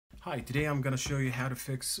Hi, today I'm going to show you how to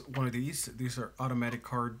fix one of these. These are automatic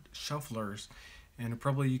card shufflers, and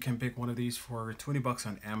probably you can pick one of these for 20 bucks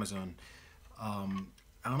on Amazon.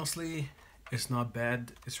 Honestly, it's not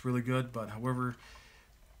bad, it's really good, but however,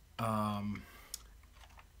 when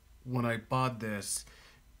I bought this,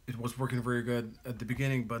 it was working very good at the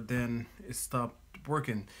beginning, but then it stopped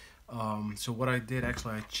working. So what I did,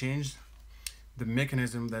 actually, I changed the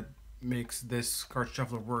mechanism that makes this card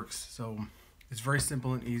shuffler works. So it's very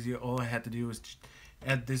simple and easy. All I had to do was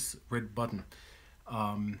add this red button,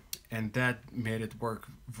 and that made it work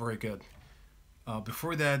very good.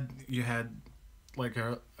 Before that, you had like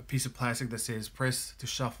a piece of plastic that says press to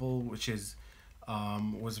shuffle, which is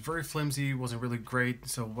was very flimsy, wasn't really great.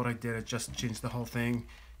 So what I did, I just changed the whole thing,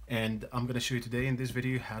 and I'm gonna show you today in this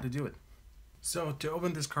video how to do it. So to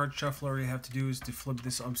open this card shuffler, you have to do is to flip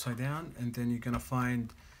this upside down, and then you're gonna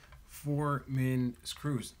find 4 main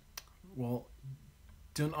screws. Well,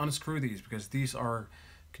 don't unscrew these because these are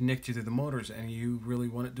connected to the motors, and you really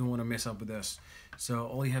don't want to mess up with this. So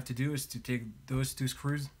all you have to do is to take those 2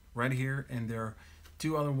 screws right here, and there are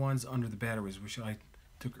 2 other ones under the batteries, which I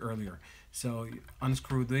took earlier. So you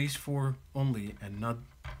unscrew these 4 only, and not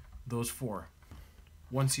those 4.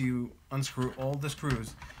 Once you unscrew all the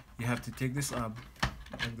screws, you have to take this up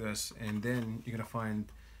like this, and then you're gonna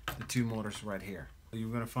find the 2 motors right here.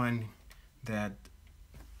 You're gonna find that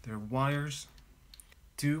there are wires,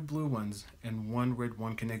 2 blue ones and 1 red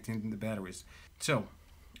one connecting the batteries. So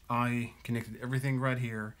I connected everything right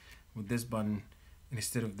here with this button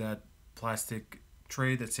instead of that plastic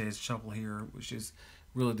tray that says shuffle here, which is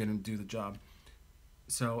really didn't do the job.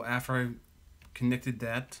 So after I connected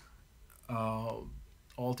that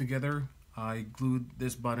all together, I glued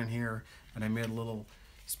this button here, and I made a little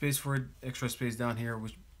space for it, extra space down here,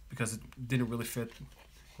 which because it didn't really fit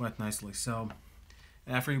quite nicely. So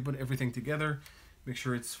after you put everything together, make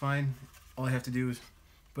sure it's fine. All I have to do is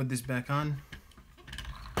put this back on,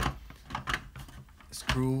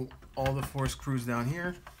 screw all the 4 screws down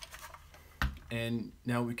here, and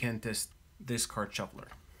now we can test this card shuffler.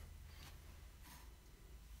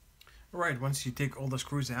 Alright, once you take all the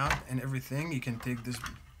screws out and everything, you can take this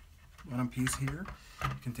bottom piece here,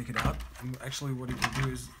 you can take it out, and actually what you can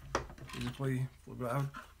do is basically flip it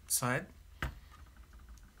outside.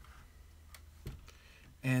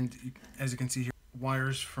 And as you can see here,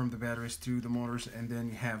 wires from the batteries to the motors, and then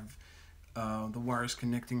you have the wires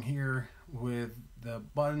connecting here with the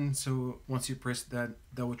button. So once you press that,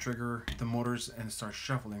 that will trigger the motors and start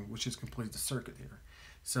shuffling, which is complete the circuit here.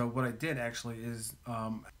 So what I did actually is,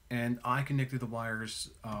 and I connected the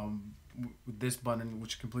wires with this button,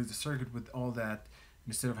 which completes the circuit with all that,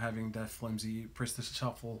 instead of having that flimsy press to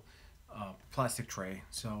shuffle plastic tray.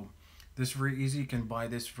 So this is very easy. You can buy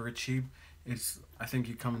this very cheap. I think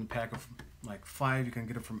you come in a pack of like 5. You can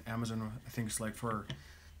get it from Amazon. I think it's like for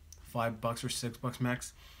 $5 or $6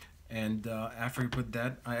 max. And after you put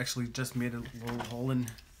that, I actually just made a little hole in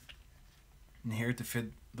here to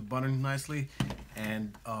fit the button nicely.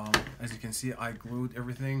 And as you can see, I glued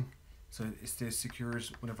everything so it stays secure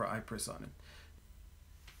whenever I press on it.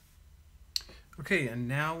 Okay, and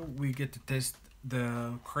now we get to test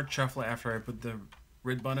the card shuffler after I put the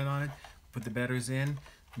red button on it, put the batteries in,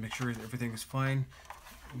 make sure everything is fine,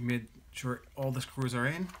 make sure all the screws are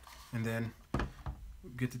in, and then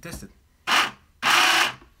get to test it.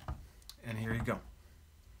 And here you go.